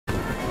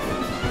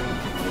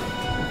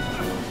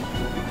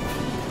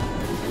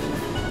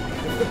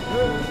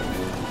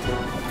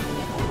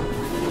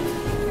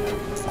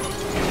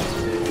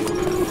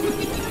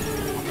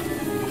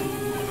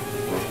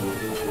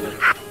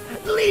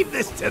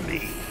this to me.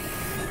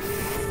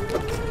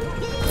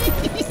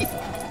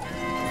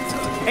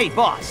 Hey,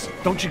 boss,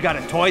 don't you got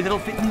a toy that'll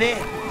fit in there?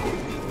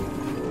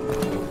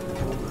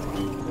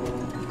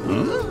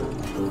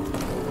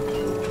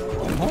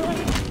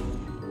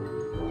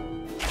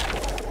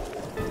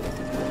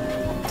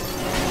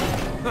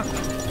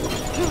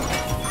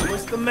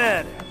 What's the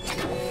matter?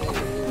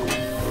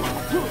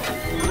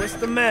 What's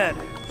the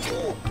matter?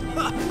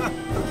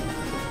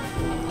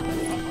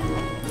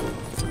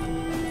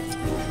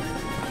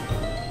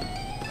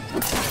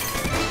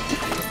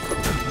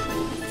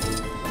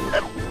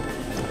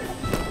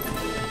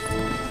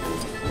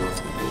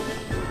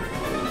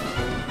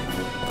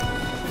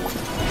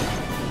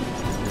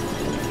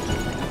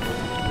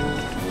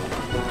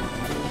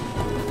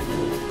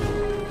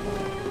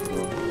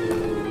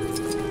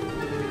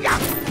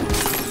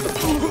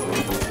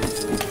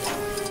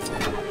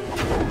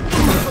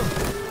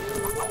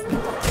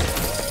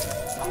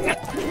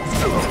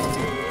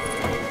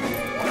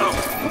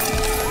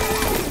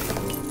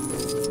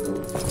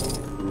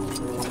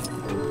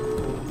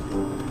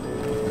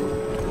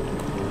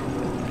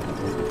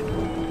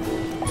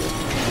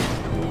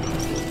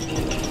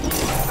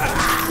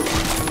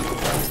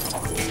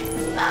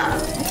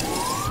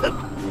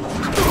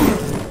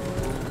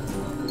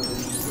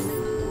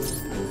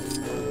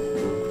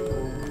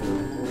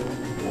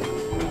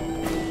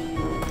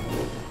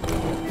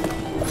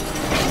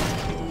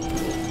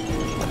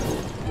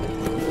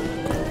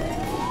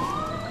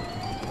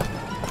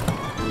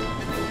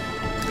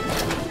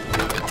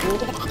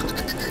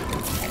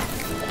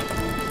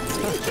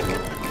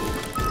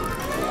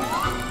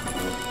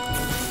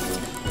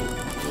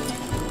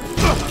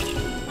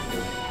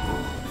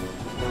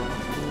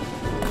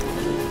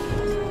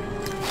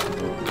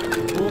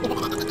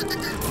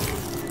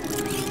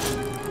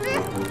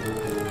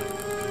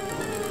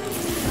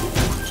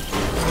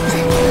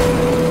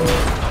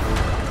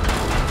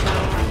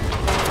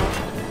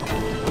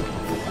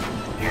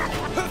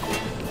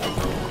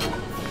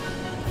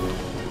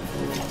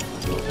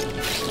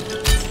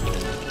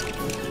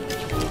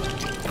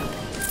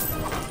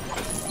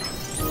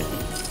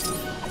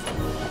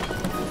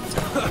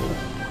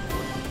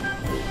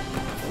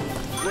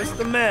 What's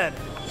the matter?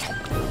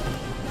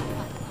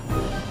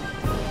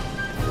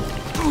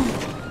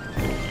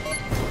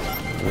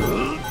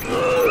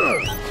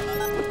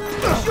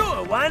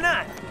 Sure, why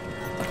not?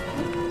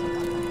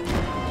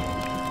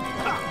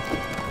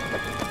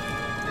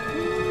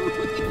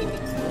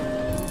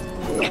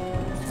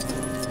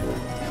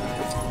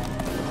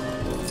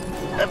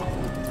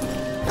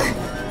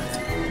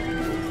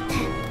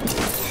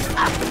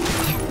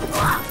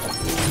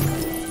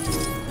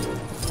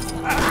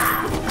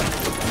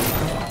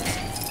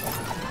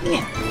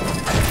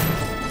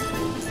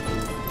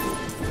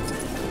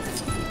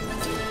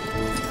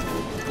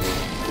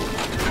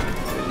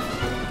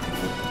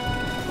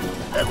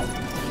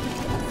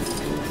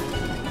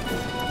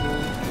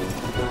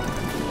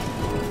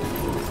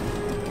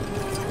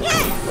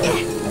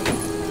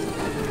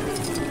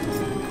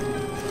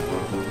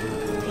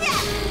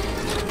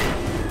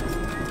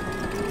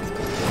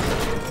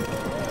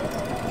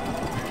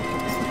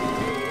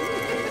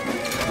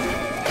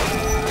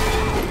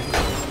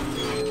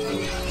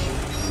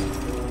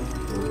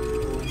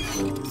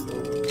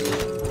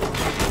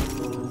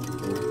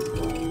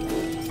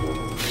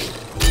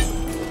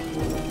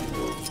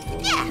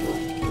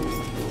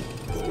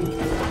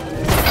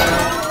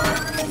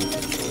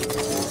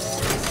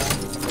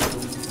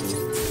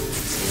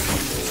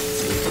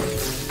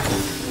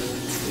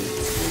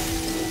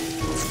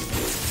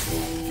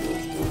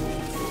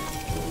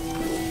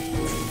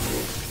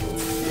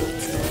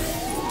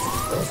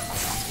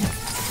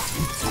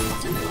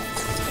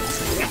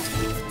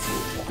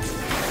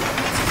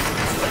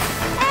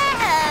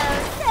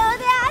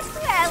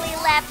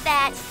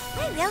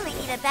 I really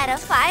need a better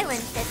filing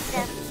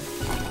system.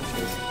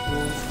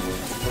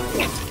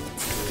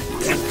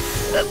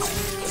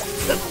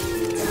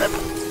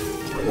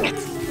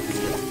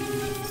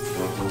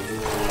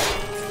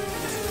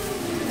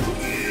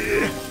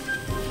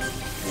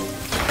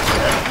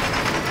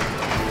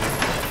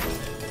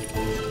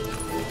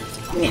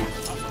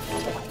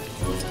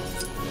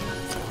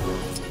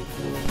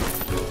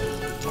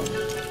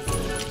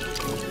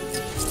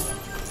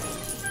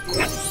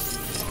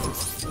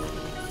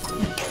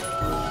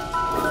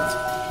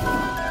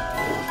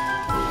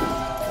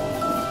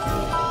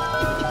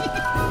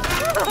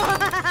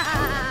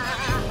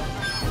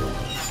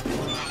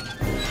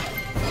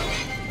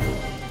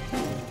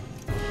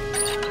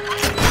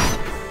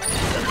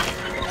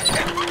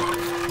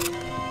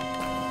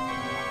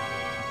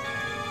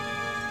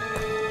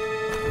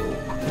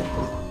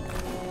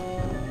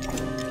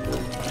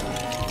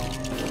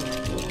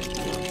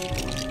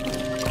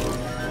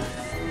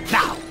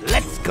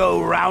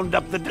 Go round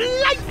up the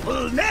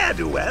delightful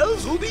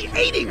ne'er-do-wells who'll be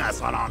aiding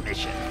us on our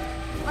mission.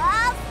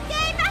 Full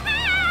steam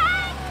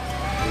ahead!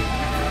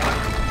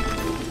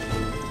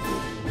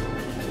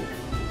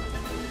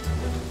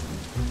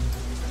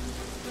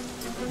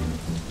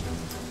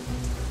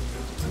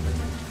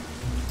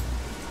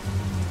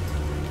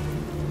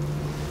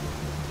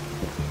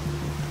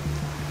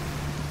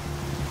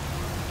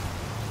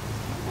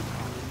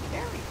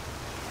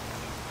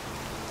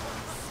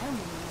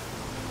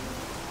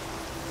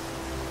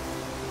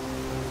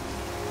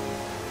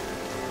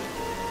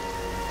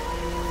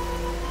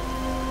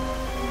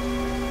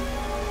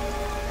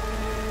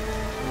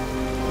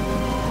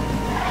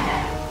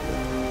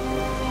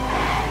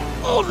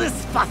 All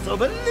this fuss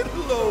over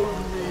little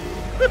old me.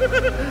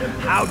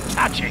 How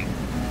touching.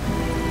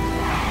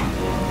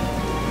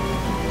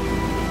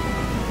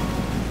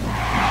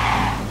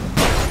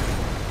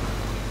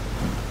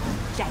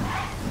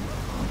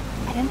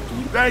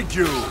 Thank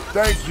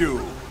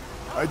you.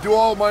 I do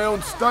all my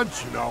own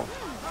stunts, you know.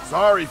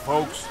 Sorry,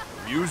 folks.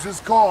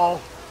 Muse's call.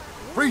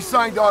 Free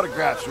signed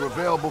autographs are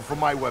available from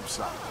my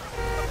website.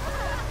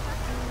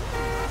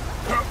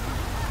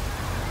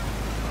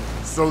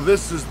 So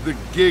this is the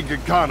gig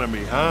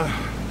economy, huh?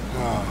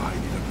 Oh, I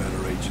need a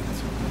better agent.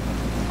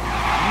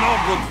 No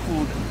good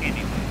food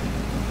anyway.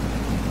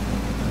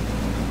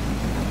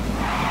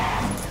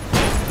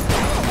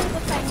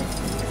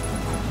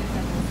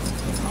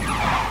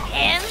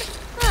 Him?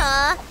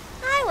 Aw,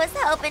 I was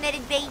hoping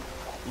it'd be.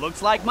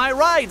 Looks like my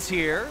ride's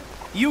here.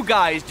 You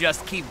guys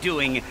just keep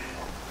doing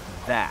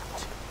that.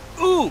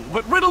 Ooh,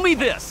 but riddle me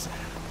this.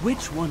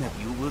 Which one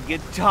of you will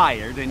get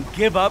tired and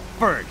give up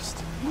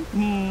first?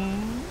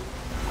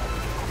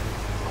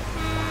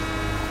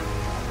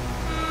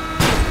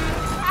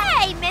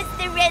 Hey,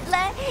 Mr.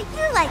 Riddler,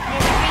 you like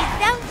mysteries,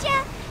 don't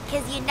ya?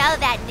 'Cause you know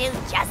that new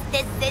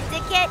Justice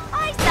Syndicate?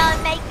 I saw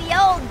him make the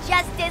old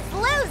Justice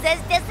Losers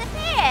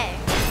disappear.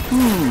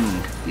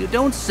 You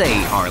don't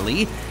say,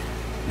 Harley.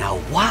 Now,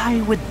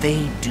 why would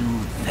they do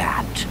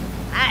that?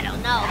 I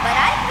don't know, but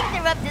I think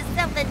they're up to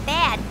something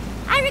bad.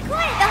 I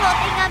recorded the whole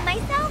thing on my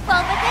cell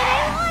phone, but then I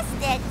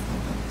lost it.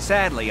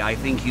 Sadly, I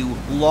think you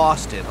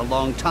lost it a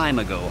long time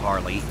ago,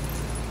 Harley.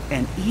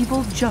 An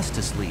evil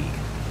Justice League.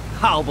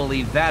 I'll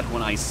believe that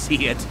when I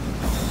see it.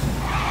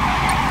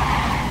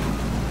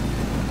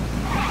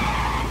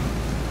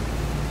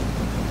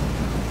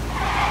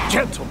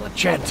 Gentlemen,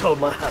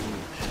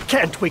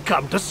 can't we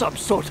come to some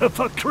sort of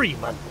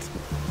agreement?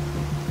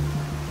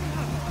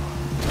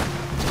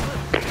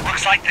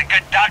 Looks like the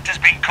good doctor's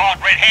been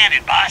caught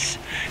red-handed, boss.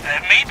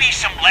 Maybe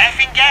some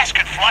laughing gas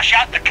could flush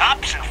out the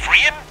cops and free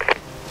him?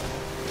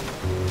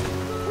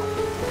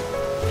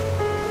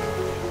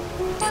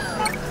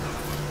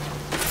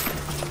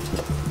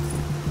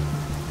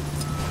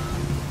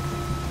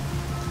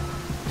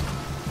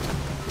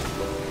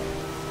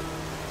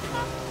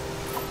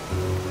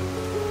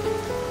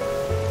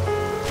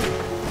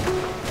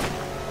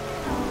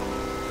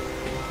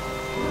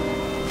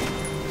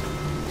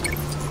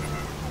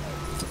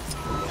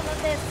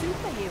 They're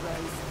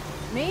superheroes.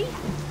 Me?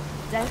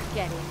 Don't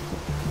get it.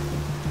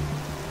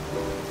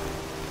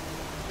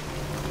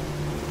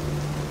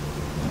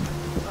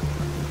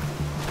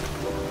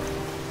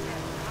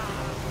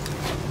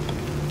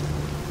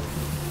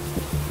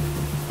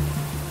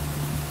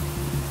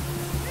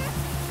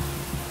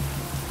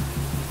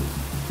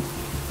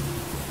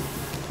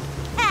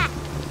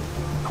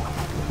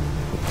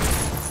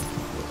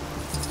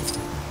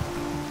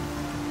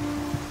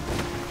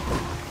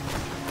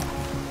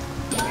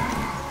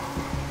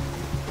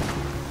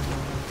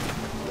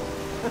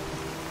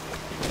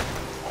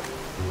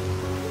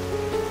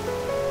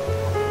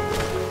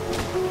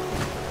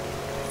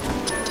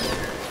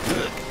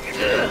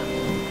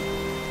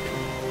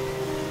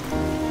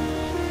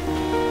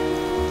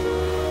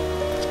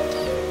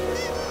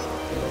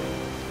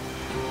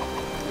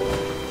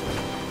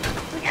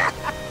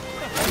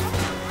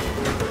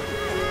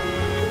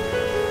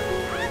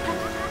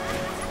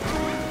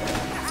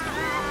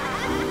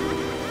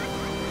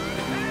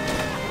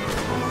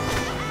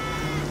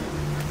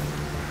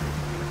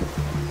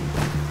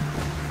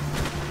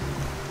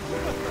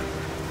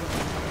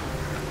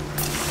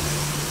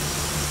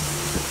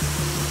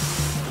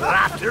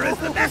 Laughter is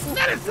the best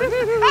medicine.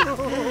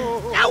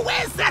 Now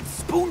where's that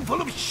spoonful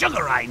of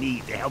sugar I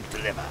need to help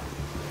deliver?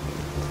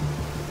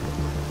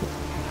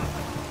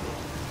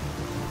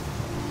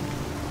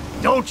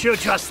 Don't you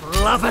just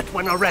love it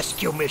when a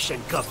rescue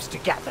mission comes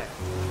together?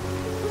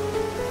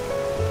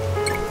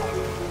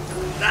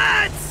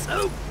 It's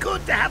so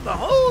good to have the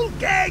whole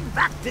gang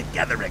back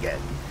together again.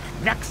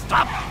 Next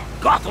stop,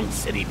 Gotham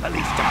City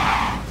Police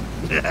Department.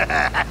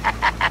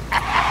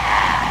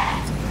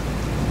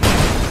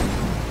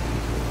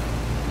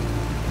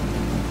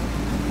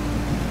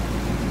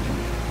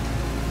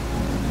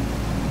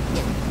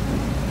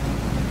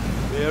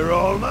 We're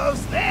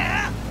almost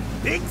there.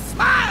 Big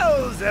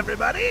smiles,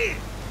 everybody.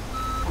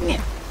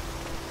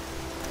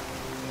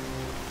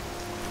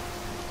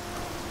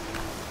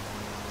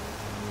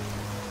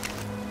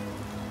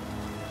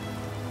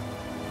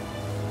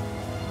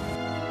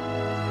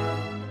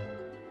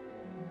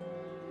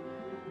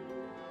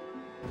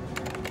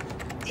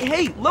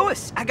 Hey,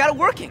 Lois, I got it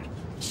working.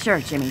 Sure,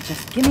 Jimmy,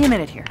 just give me a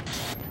minute here.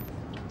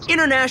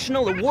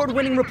 International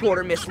award-winning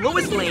reporter Miss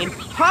Lois Lane,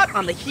 hot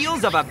on the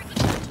heels of a,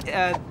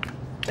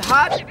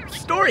 hot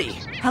story.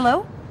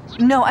 Hello?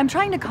 No, I'm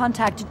trying to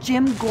contact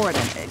Jim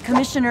Gordon,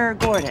 Commissioner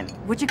Gordon.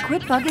 Would you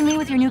quit bugging me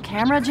with your new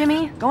camera,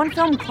 Jimmy? Go and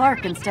film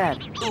Clark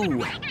instead.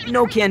 Ooh,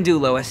 no can do,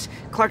 Lois.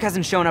 Clark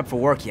hasn't shown up for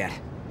work yet.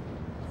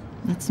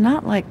 It's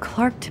not like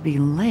Clark to be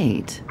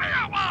late.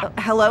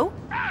 Hello?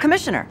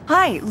 Commissioner.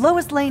 Hi,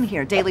 Lois Lane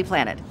here, Daily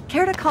Planet.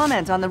 Care to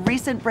comment on the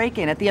recent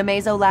break-in at the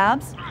Amazo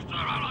Labs?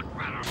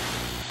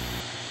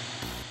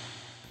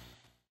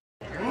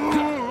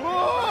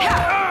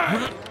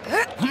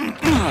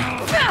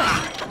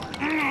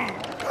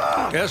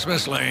 Yes,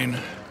 Miss Lane.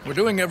 We're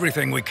doing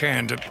everything we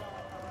can to...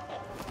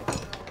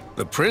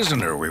 The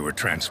prisoner we were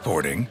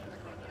transporting?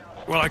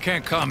 Well, I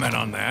can't comment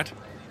on that.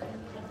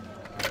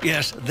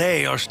 Yes,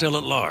 they are still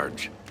at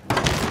large.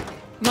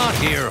 Not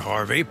here,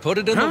 Harvey. Put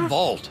it in the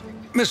vault.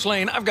 Miss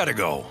Lane, I've got to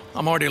go.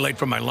 I'm already late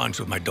for my lunch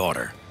with my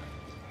daughter.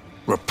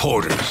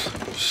 Reporters.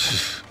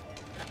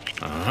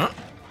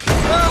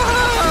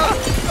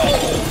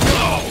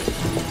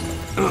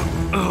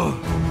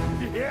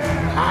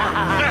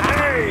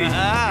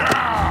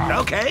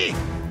 Okay,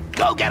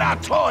 go get our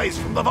toys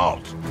from the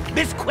vault.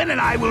 Miss Quinn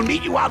and I will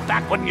meet you out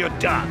back when you're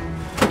done.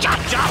 Chop,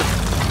 chop!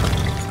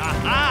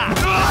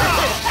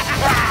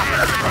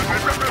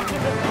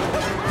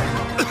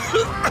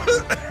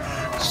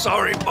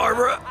 Sorry,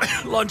 Barbara.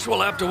 Lunch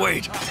will have to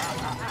wait.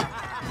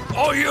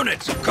 All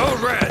units, code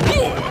red.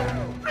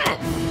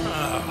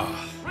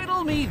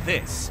 Riddle me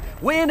this.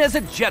 When as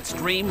a jet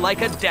stream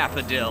like a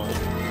daffodil?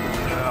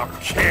 Oh,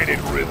 can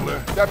it, Riddler?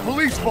 That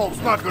police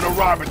vault's not gonna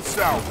rob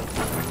itself.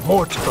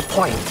 More to the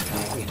point,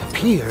 it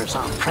appears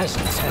our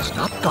presence has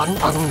not gone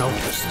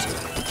unnoticed.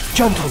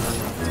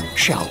 Gentlemen,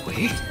 shall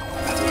we?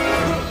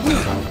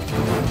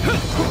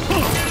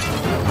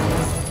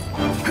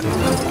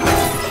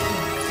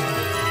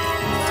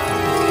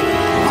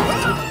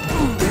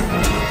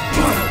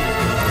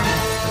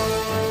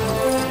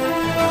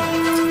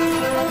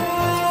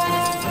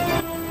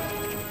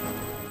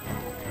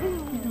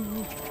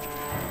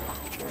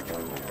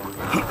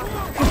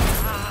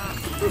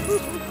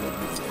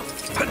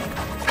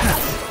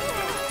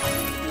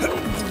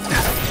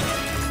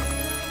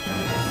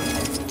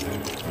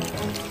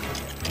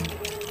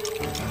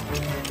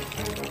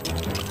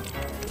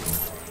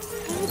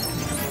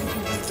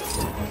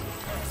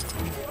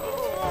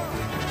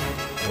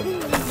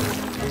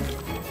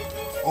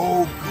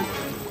 Oh,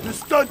 good. The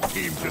stunt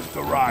team just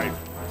arrived.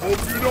 Hope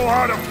you know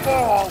how to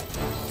fall.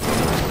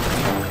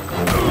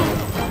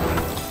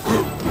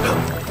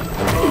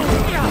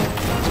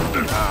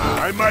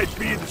 I might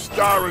be the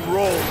starring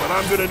role, but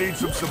I'm gonna need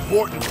some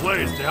supporting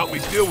players to help me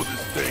deal with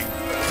this thing.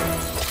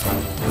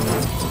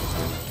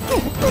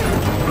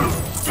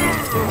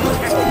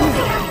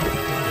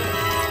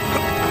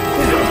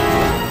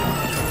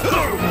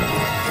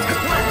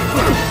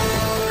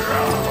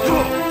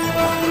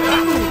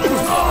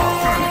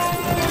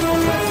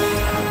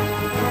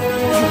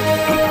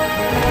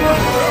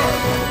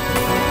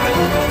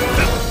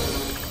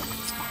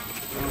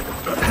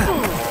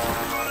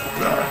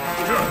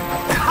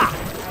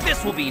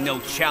 This will be no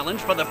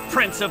challenge for the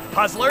Prince of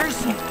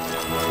Puzzlers.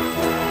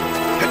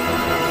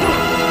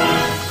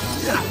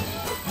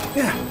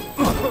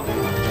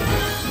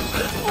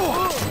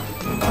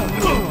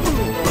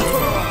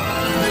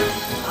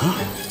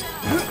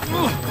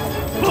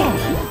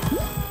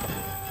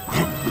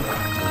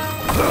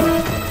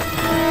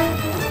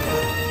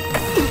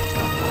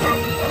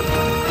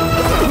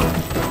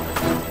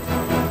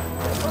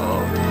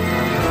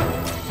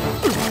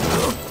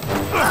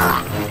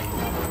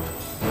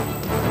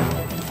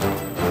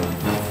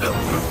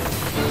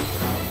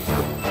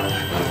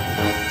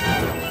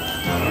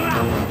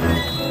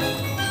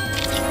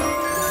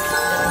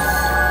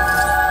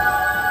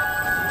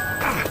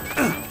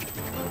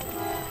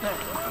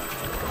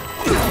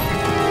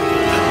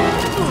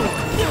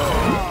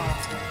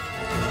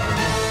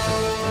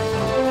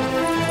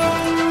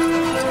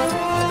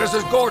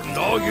 This is Gordon to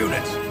all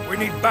units. We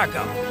need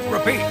backup.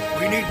 Repeat,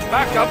 we need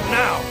backup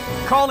now.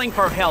 Calling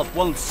for help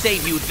won't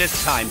save you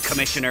this time,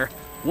 Commissioner.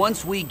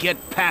 Once we get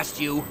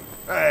past you...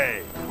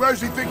 Hey,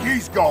 where's he think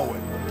he's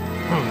going?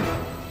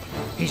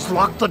 He's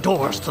locked the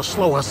doors to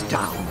slow us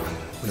down.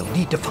 We'll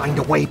need to find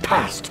a way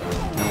past.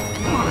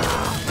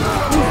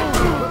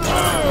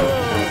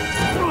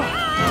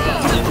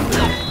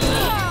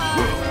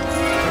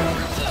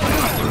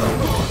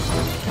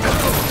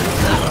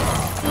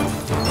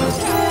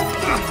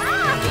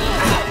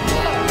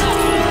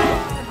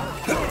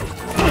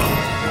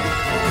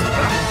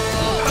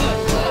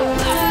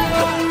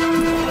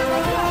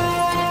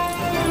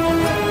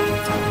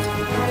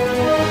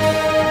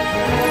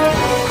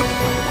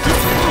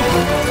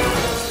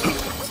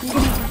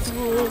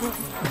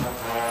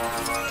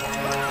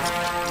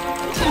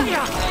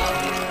 Yeah.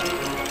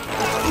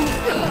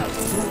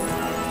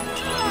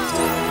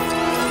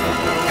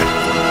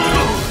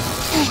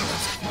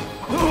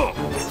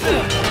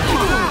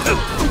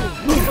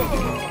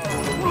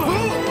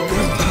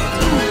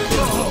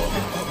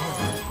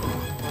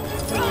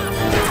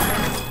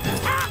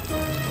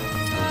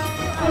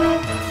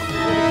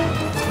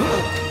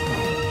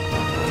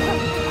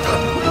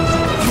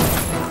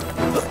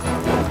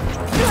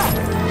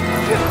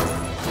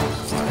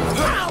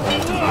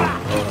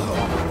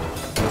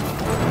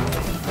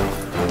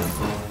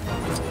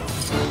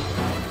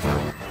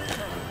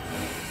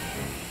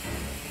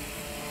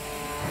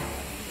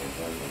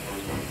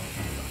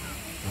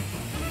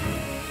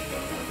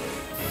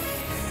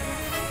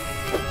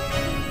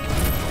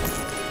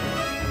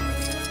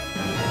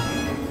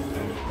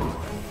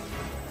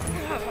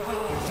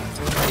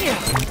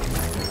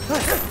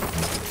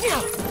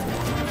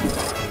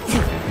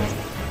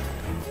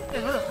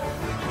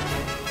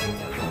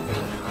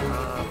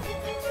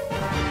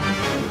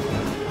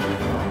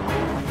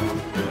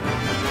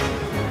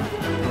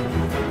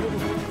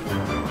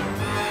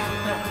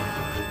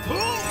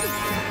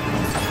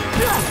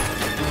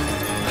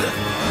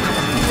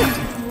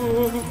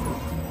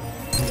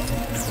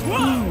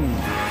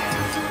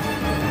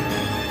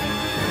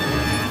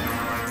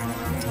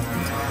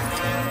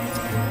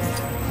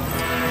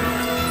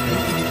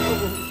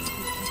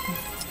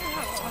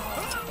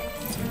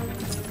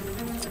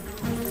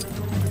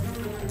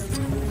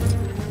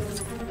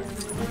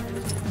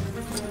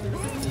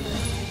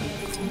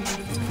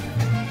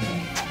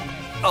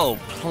 Oh,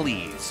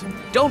 please.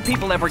 Don't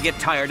people ever get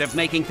tired of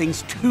making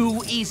things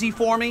too easy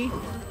for me?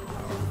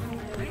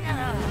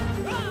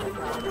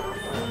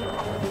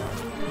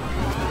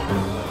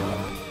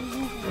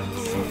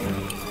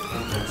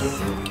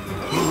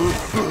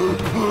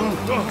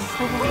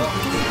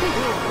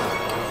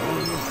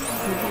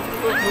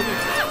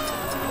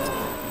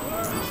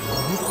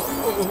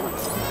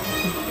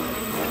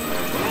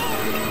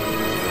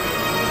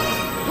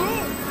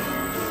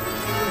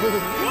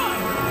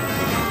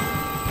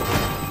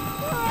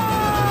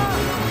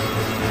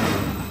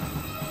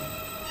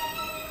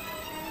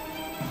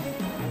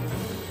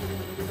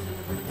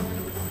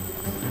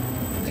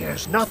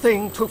 There's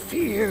nothing to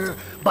fear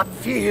but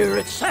fear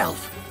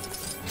itself.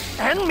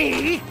 And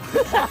me.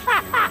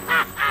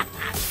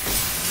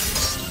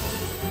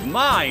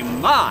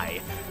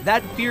 My.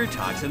 That fear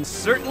toxin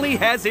certainly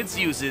has its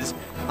uses.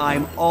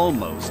 I'm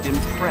almost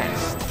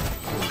impressed.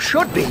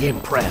 Should be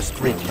impressed,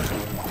 Riddler.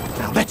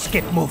 Now let's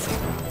get moving.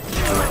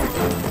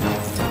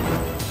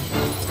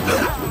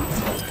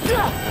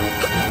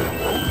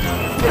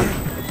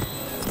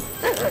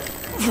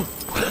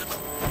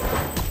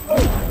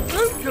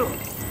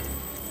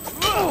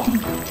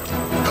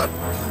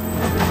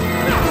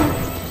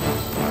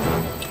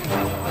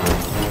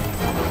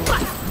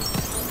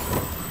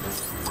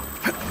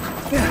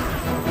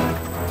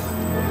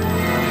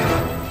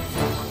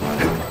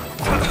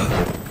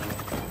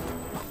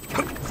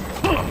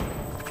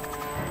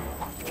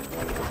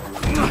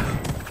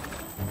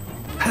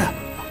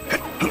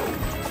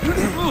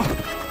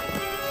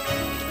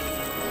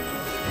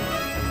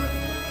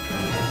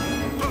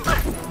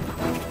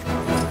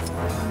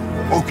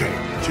 Okay,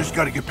 just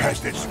gotta get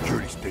past that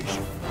security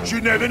station.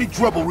 Shouldn't have any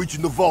trouble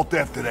reaching the vault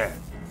after that.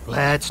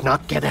 Let's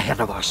not get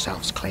ahead of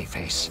ourselves,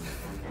 Clayface.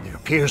 There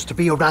appears to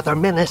be a rather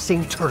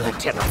menacing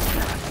turret in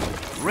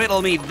it.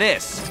 Riddle me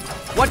this.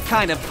 What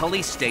kind of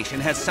police station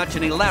has such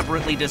an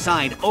elaborately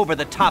designed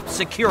over-the-top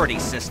security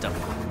system?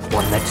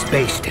 One that's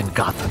based in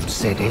Gotham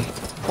City.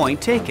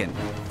 Point taken.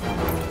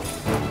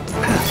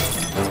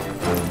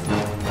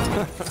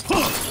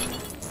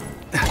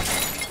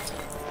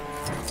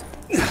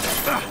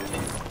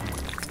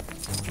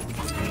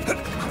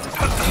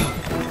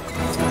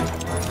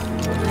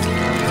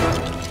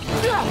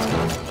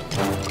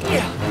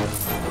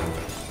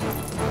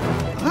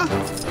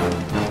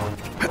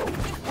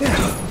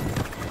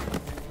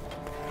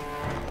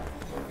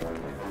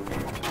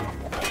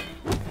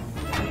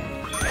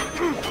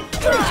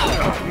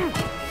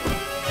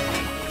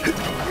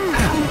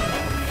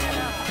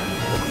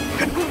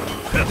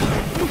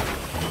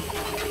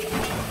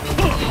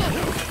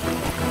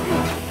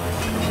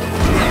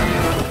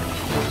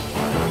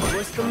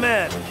 What's the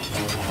matter?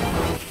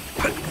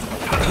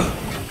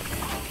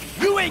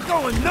 You ain't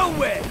going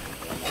nowhere!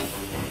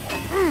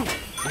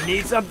 You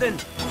need something?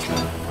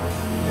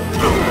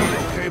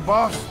 Okay,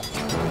 boss?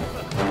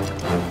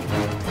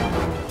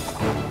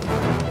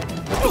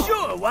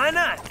 Sure, why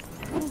not?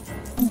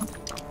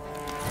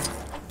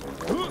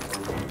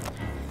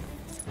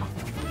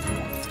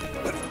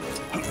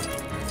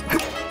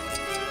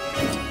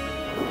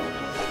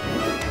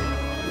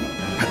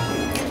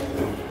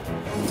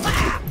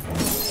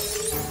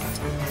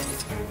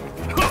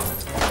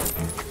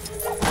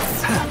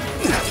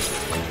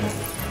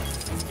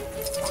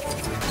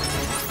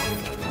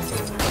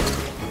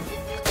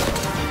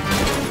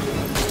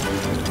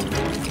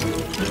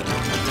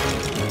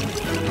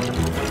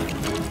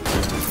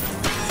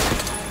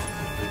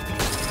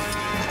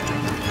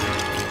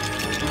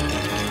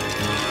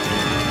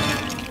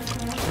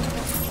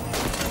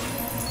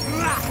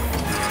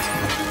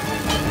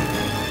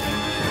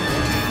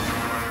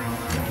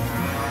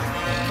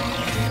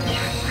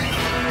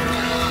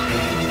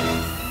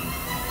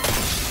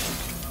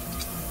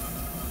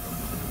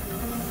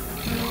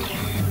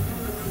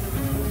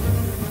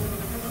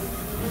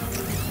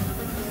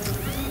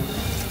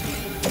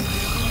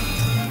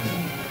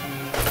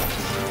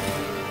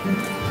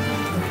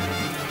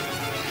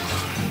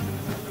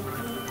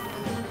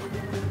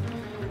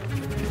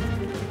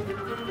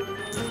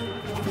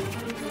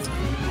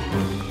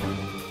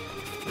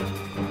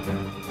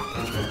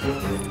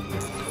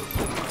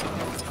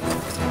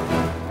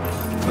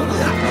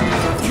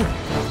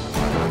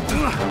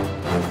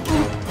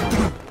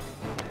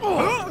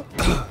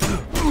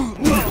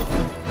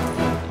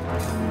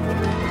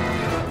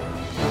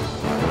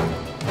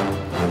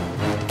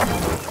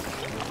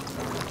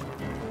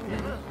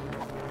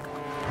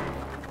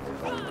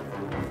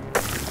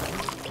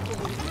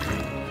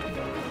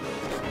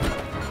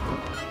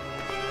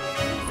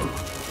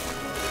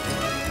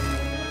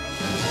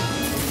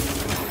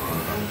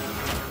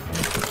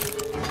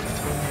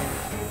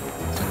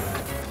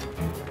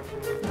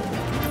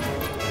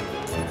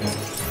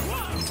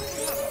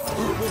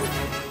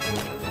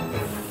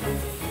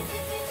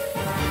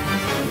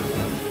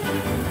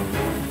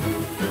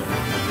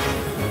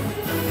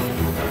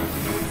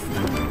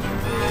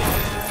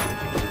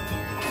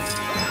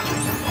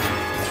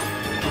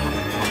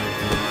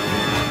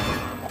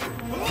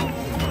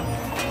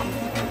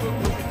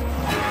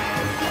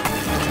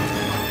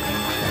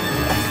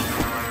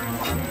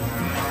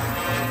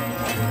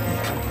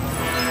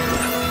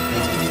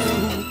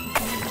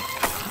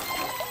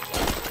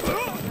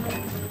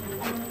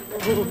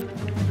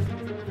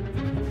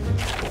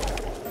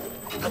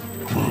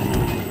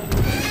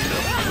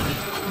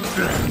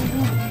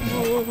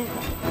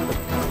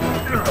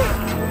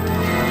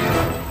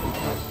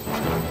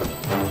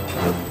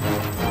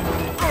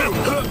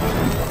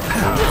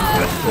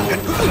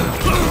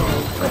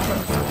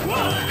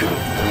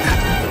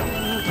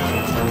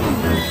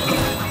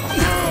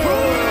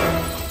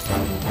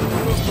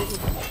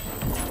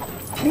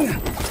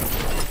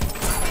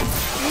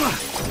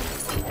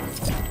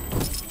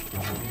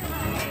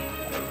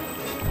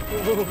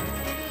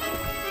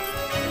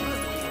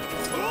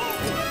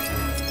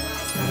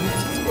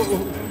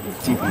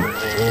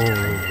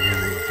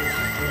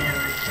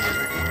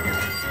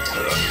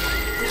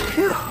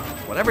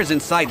 Whatever's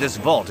inside this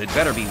vault, it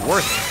better be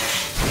worth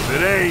it.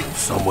 If it ain't,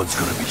 someone's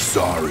gonna be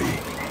sorry.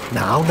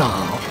 Now,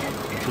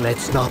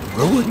 let's not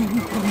ruin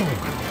the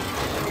moment.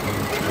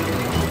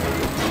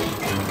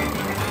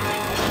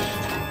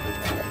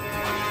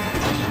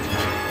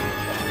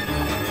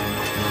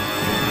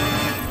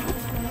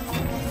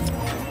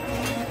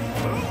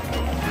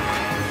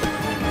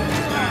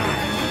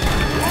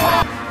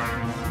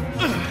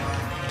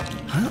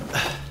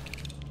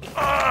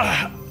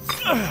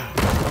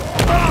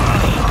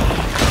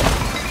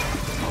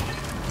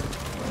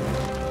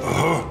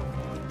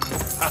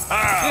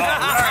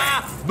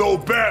 No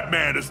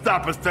Batman to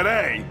stop us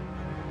today.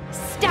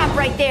 Stop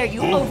right there,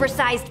 you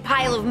oversized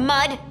pile of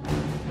mud!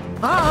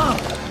 Ah!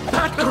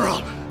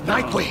 Batgirl!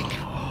 Nightwing!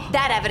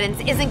 That evidence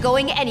isn't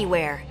going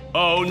anywhere.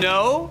 Oh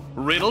no?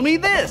 Riddle me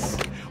this.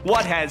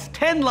 What has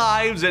 10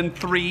 lives and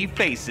 3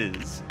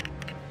 faces?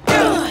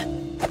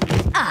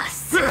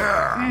 Us.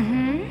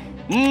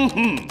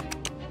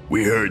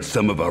 We heard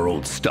some of our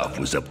old stuff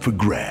was up for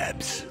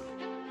grabs.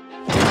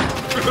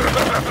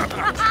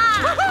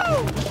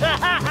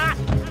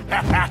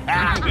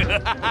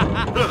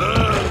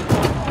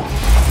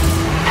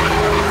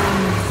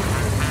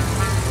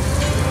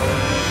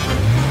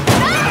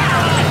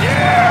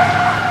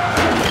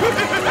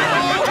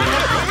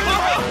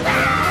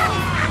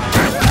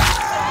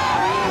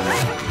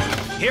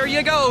 Here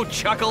you go,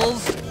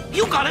 Chuckles.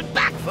 You got it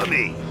back for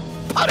me.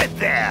 Put it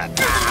there.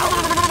 That's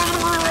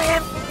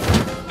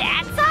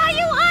all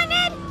you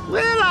wanted?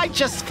 Well, I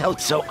just felt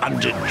so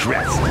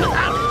underdressed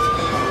without it.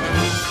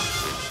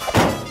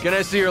 Can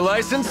I see your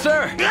license,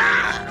 sir?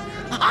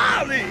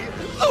 Harley,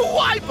 the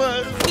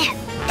wipers!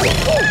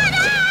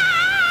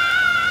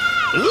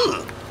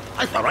 Ugh,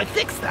 I thought I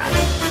fixed that.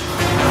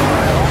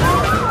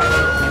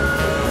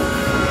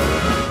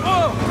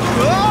 Oh,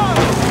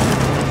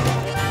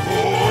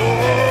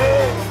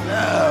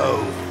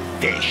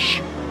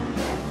 fish.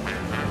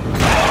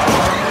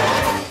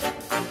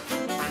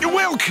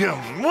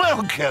 Welcome,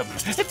 welcome.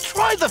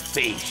 Try the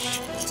fish.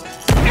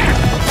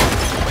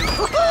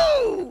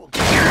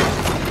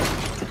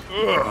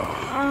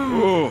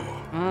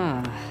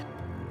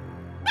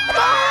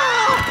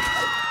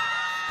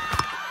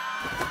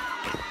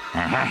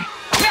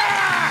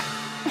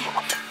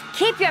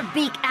 Keep your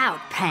beak out,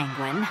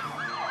 Penguin.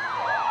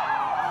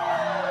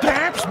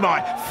 Perhaps,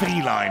 my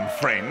feline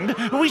friend,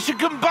 we should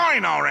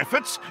combine our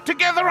efforts to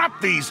gather up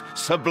these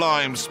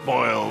sublime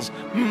spoils.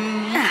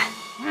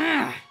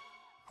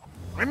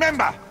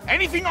 Remember,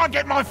 anything I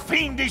get my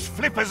fiendish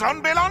flippers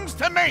on belongs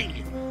to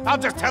me. I'll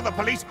just tell the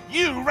police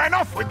you ran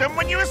off with them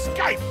when you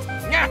escaped.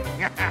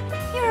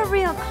 You're a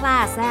real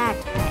class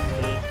act,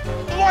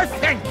 Penguin. Why,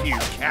 thank you,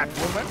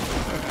 Catwoman.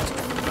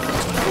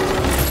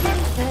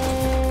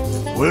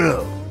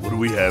 Well, what do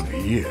we have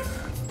here?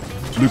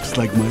 Looks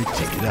like my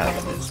ticket out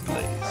of this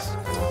place.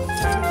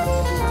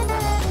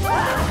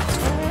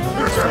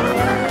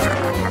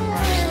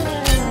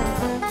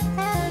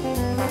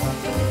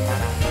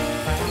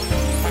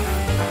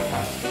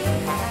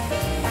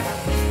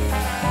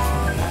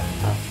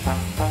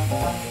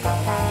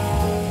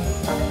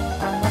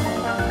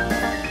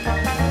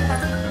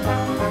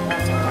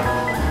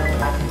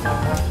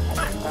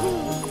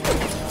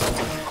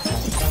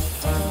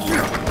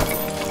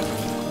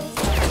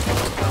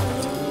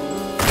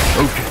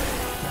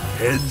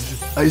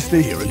 Heads, I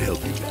stay here and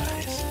help you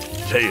guys.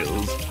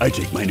 Tails, I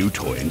take my new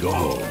toy and go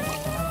home.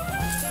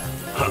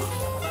 Huh.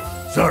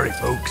 Sorry,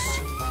 folks.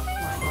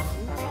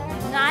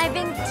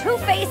 Conniving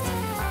two-faced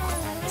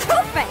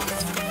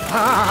Two-Face!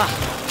 Ah,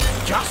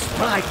 just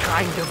my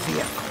kind of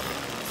vehicle.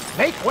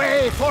 Make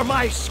way for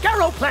my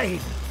Scaroplane!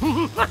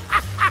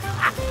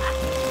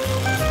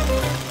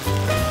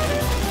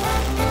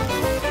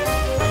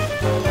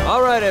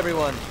 All right,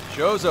 everyone.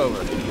 Show's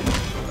over.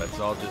 Let's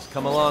all just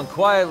come along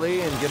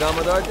quietly and get on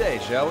with our day,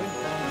 shall we?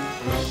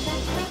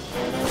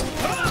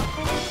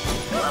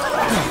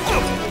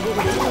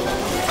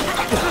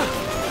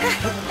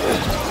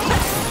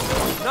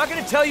 Not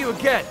gonna tell you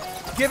again.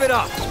 Give it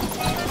up.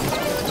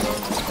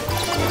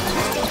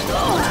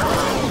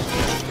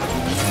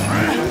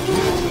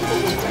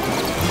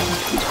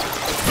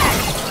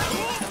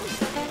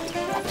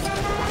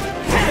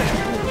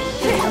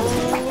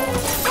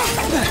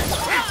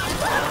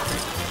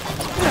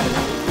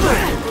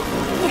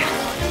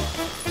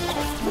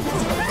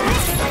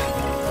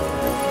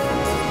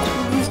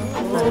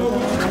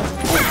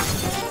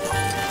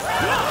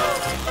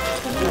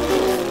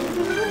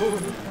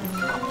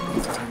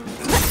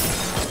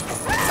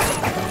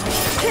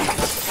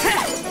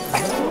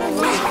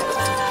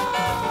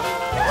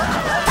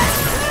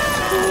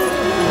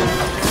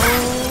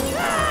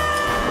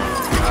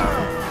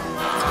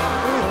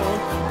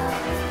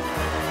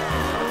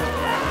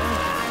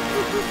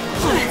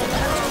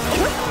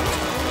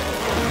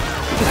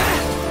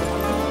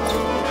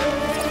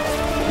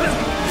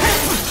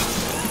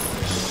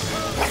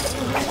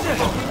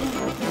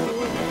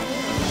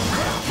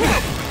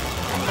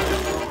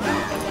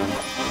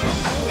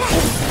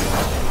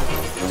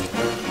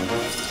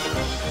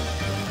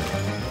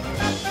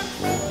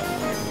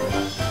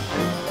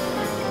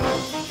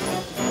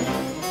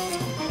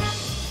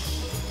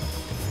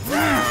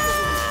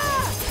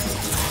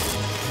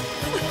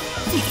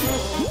 This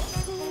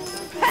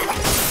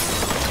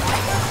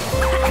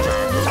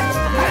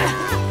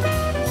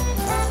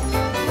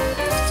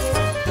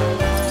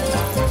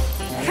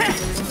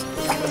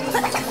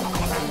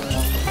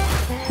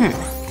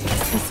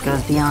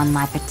goes beyond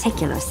my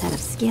particular set of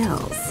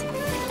skills.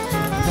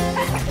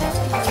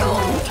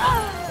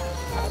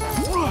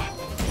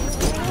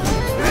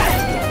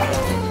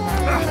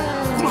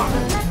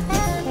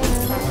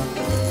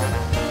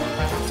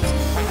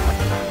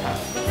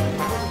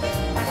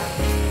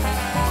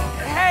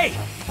 Hey!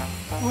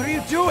 What are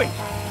you doing?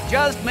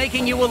 Just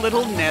making you a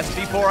little nest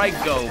before I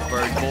go,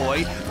 bird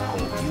boy.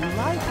 Hope you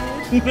like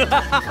it.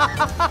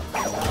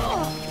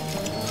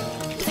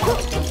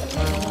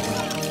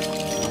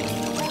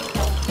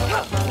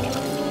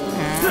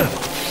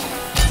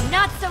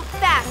 Not so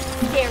fast,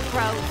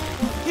 Scarecrow.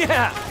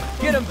 Yeah,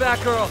 get him,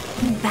 Batgirl.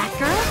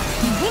 Batgirl?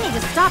 We need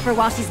to stop her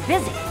while she's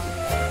busy.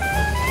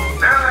 There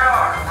they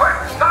are! Quick,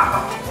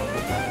 stop them!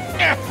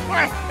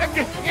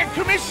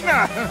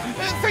 Commissioner,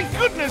 thank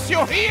goodness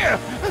you're here.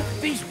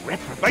 These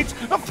reprobates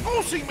are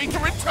forcing me to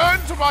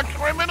return to my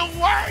criminal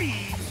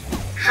ways.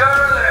 Sure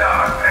they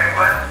are,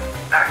 Penguin.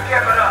 Now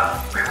give it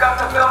up. We've got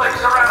the building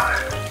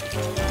surrounded.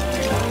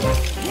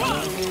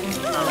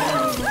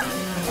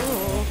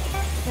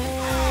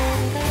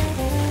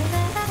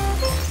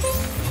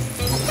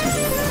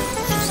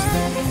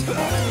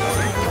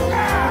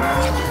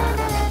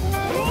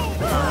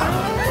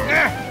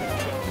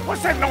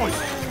 What's that noise?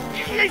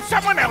 Is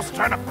someone else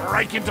trying to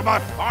break into my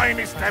fine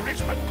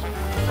establishment?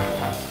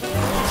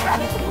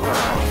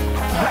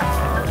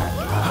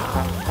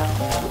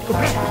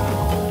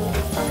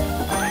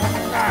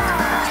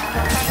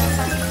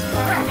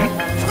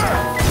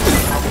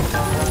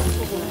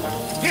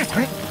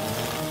 Clayface?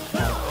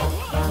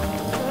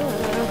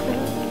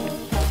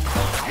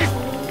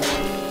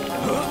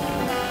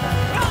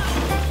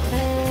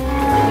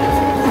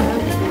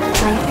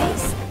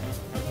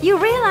 You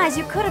realize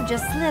you could have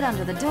just slid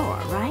under the door,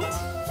 right?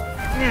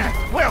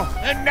 Well,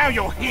 now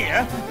you're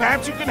here,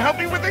 perhaps you can help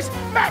me with this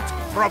bat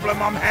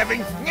problem I'm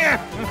having.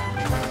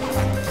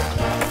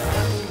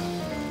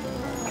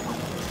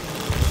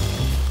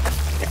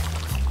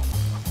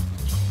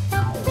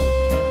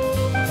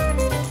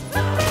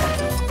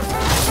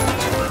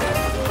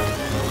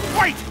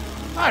 Wait!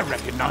 I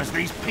recognize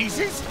these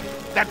pieces.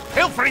 That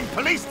pilfering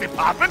police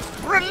department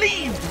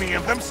relieved me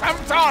of them some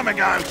time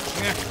ago.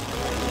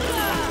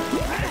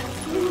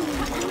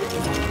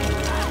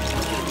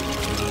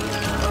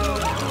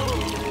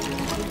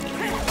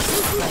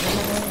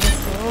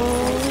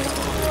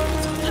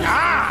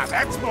 Ah,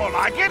 that's more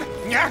like it.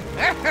 Now.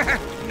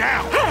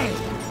 Hey!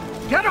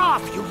 Get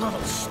off, you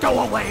little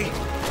stowaway!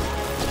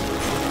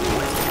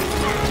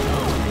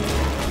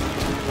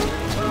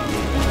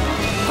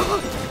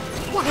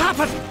 What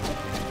happened?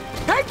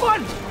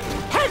 Penguin!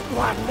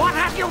 Penguin, what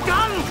have you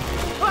done?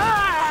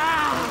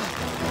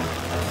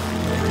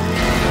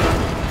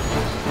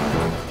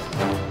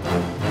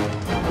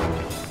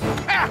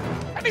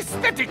 An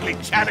aesthetically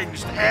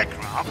challenged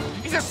aircraft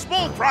is a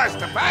small price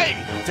to pay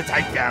to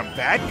take down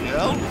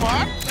Batgirl,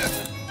 what?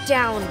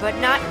 Down, but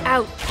not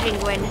out,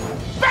 Penguin.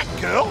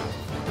 Batgirl?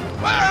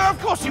 Well, of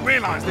course you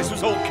realize this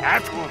was all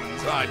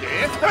Catwoman's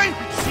idea. I mean,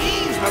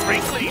 she's the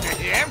ringleader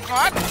here,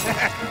 right?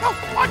 Oh,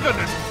 my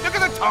goodness, look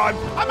at the time.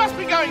 I must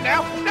be going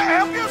now.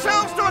 Now help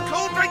yourselves to a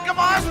cool drink of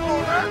ice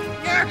water.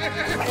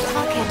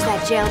 I'll catch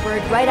that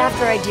jailbird right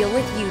after I deal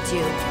with you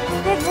two.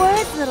 Big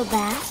words, little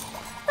bat.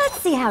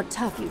 Let's see how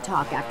tough you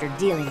talk after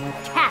dealing with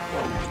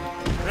Catwoman.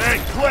 Hey,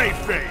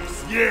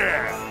 Clayface,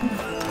 yeah.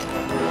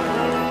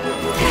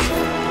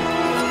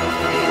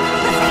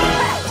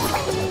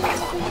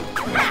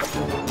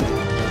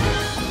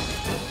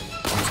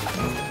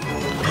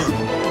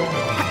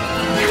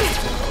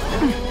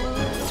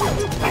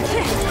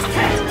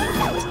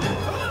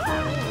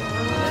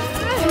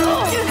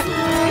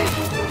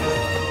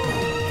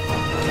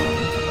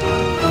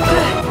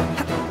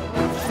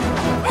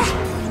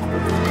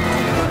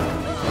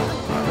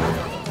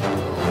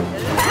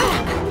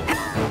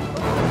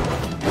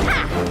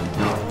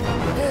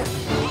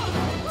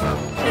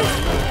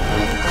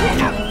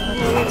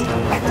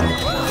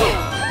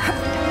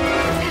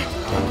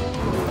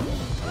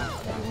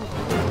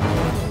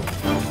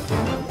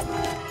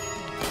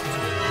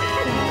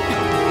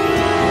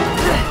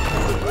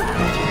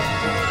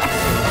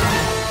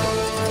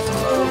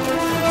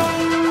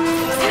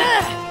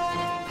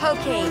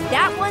 Okay,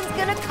 that one's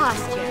gonna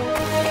cost you.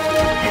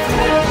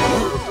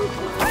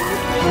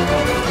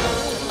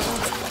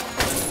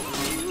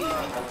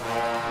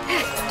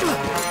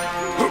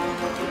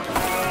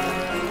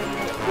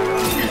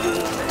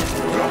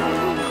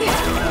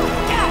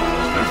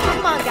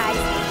 Come on, guys.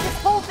 This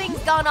whole thing's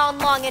gone on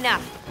long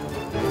enough.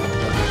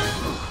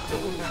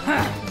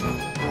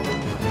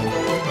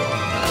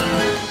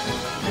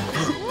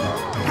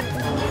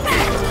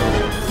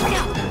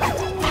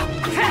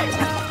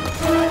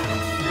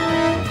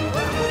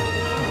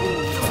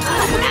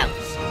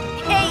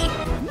 Hey,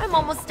 I'm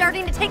almost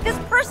starting to take this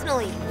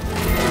personally.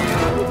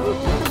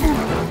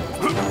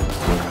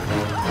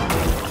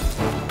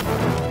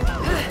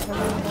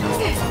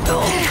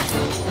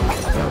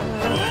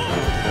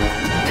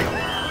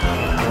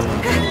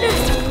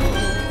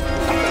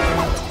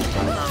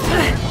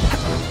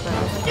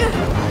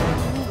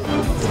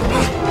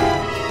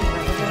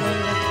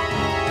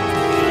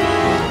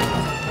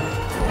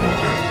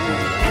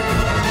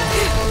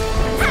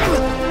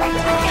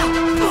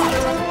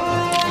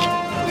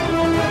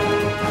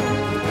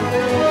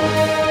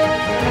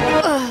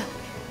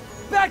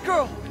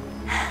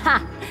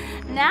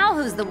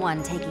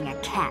 one taking a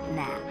cat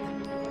nap.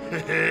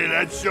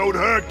 That showed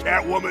her,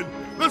 Catwoman.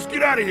 Let's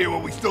get out of here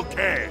while we still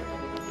can.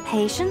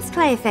 Patience,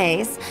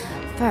 Clayface.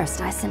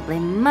 First, I simply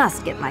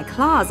must get my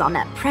claws on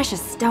that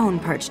precious stone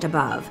perched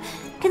above.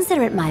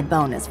 Consider it my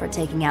bonus for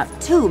taking out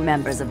 2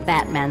 members of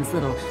Batman's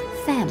little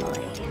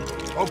family.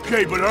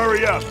 Okay, but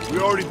hurry up.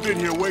 We've already been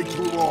here way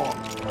too long.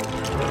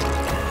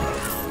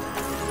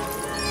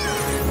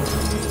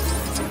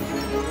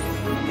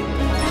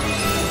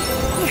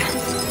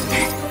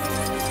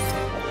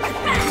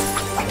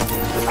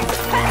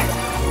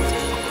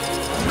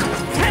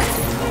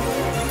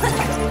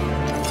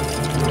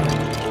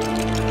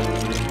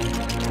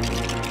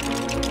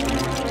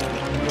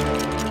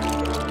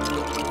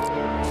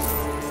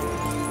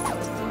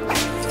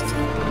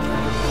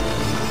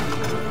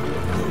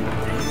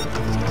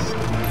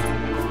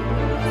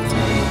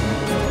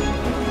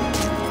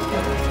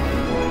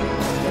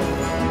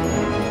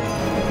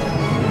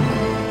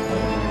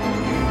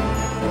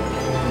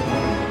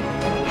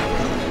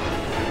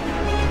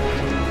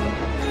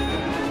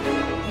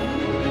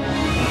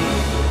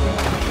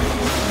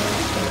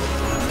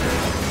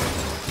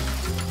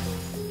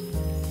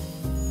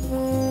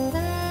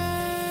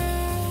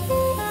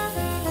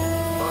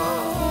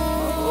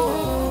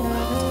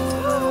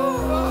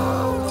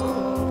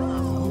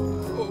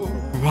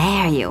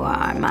 There you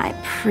are, my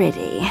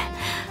pretty.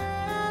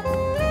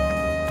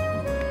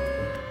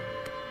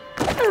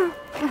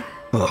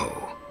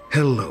 Oh,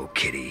 hello,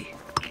 kitty.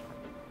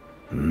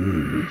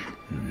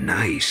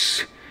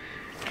 Nice.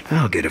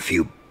 I'll get a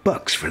few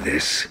bucks for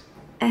this.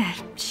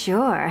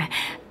 Sure.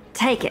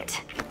 Take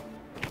it.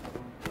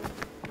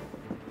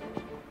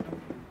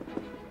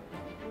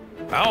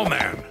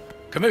 Owlman,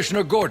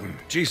 Commissioner Gordon,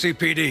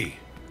 GCPD.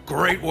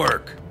 Great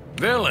work.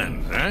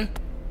 Villains, eh?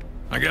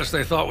 I guess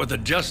they thought with the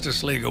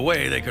Justice League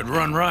away they could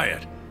run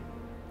riot.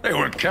 They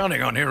weren't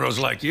counting on heroes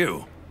like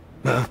you.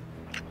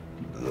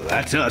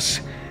 That's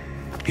us.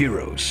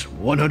 Heroes,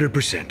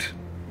 100%.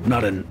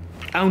 Not an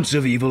ounce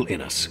of evil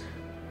in us.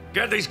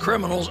 Get these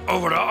criminals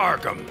over to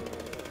Arkham.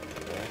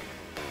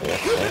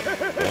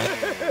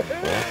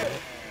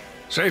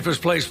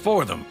 Safest place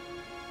for them.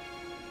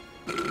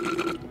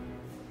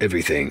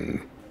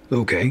 Everything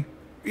okay?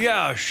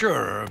 Yeah,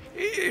 sure.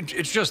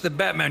 It's just that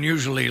Batman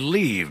usually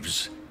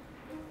leaves.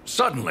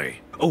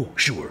 Suddenly. Oh,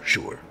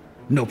 sure.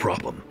 No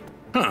problem.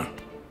 Huh.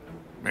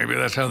 Maybe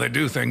that's how they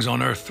do things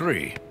on Earth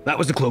 3. That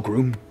was the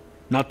cloakroom,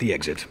 not the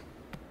exit.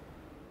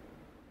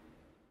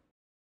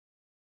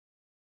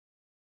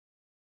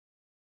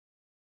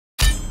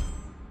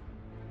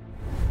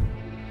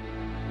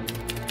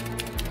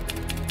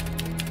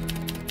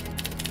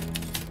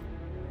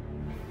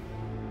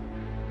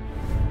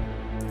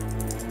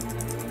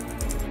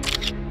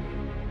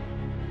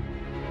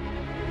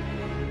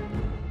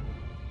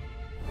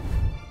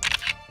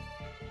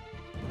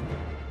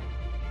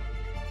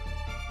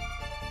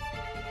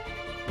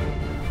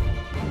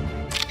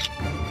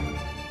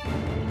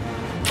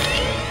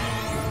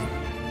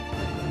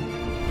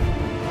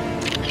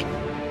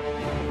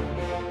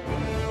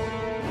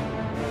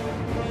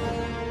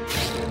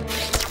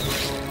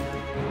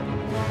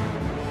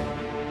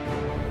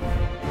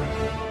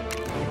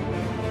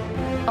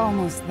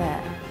 Almost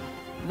there.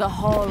 The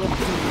Hall of Doom.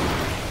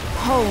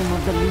 Home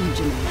of the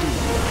Legion of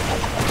Doom.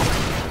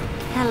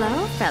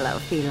 Hello, fellow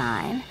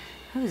feline.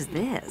 Who's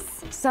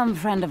this? Some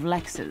friend of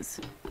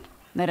Lex's.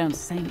 They don't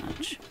say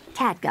much.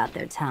 Cat got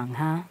their tongue,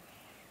 huh?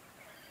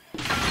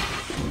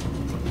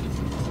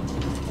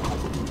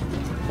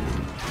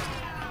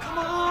 Come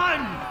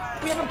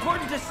on! We have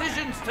important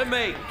decisions to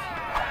make!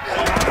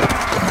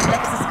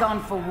 Lex is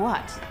gone for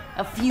what?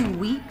 A few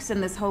weeks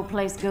and this whole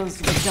place goes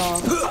to the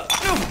dogs?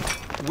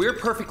 We're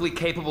perfectly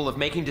capable of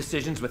making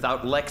decisions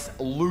without Lex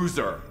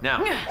Luthor.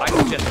 Now, I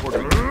suggest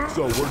we're...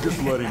 So we're just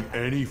letting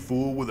any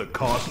fool with a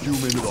costume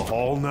into the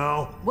hall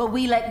now? Well,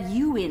 we let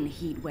you in,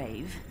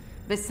 Heatwave.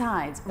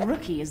 Besides,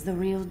 Rookie is the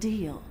real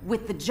deal.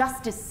 With the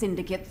Justice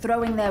Syndicate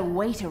throwing their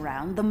weight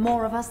around, the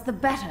more of us, the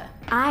better.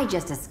 I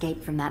just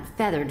escaped from that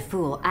feathered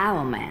fool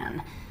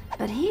Owlman.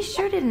 But he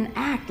sure didn't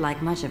act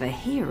like much of a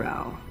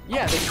hero.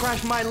 Yeah, they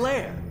crashed my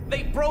lair.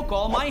 They broke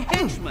all my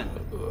henchmen.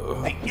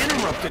 They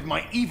interrupted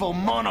my evil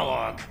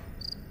monologue.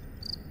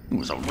 It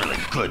was a really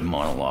good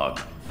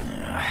monologue.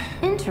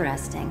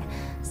 Interesting.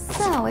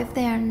 So, if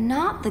they're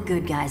not the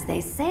good guys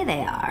they say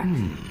they are,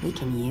 we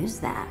can use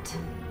that.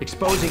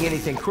 Exposing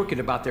anything crooked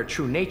about their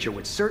true nature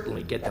would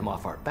certainly get them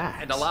off our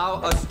backs. And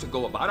allow us to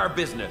go about our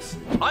business,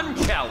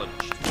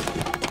 unchallenged.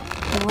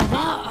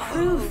 Without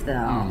proof,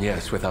 though.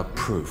 Yes, without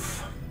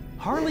proof.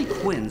 Harley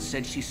Quinn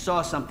said she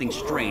saw something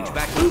strange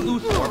back when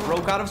Luthor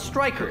broke out of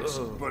Strikers.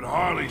 But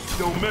Harley's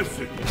still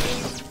missing.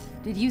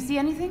 Did you see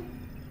anything?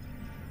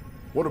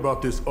 What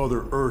about this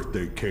other Earth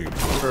they came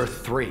to?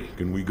 Earth 3.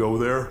 Can we go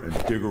there and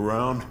dig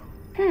around?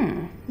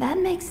 That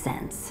makes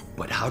sense.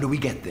 But how do we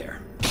get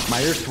there?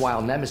 My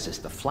erstwhile nemesis,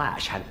 the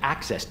Flash, had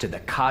access to the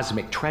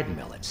cosmic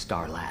treadmill at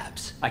Star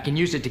Labs. I can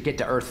use it to get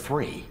to Earth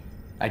 3.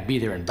 I'd be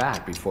there and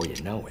back before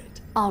you know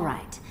it. All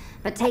right,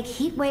 but take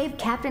Heatwave,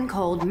 Captain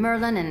Cold,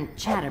 Merlin, and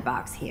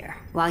Chatterbox here.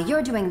 While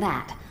you're doing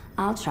that,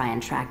 I'll try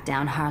and track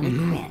down Harley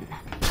Quinn.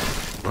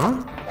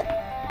 Huh?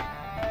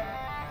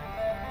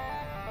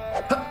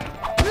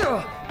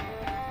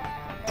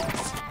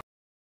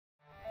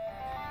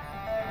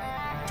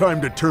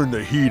 Time to turn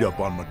the heat up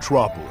on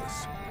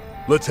Metropolis.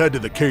 Let's head to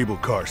the cable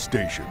car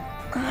station.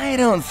 I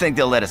don't think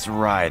they'll let us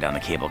ride on the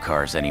cable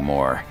cars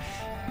anymore.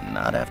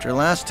 Not after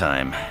last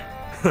time.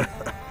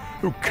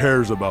 Who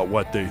cares about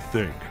what they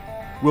think?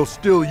 We'll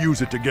still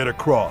use it to get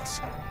across.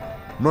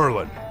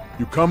 Merlin,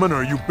 you coming or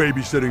are you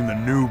babysitting the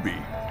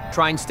newbie?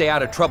 Try and stay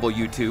out of trouble,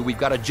 you two. We've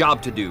got a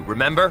job to do,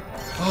 remember?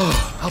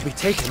 Oh, I'll be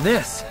taking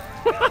this.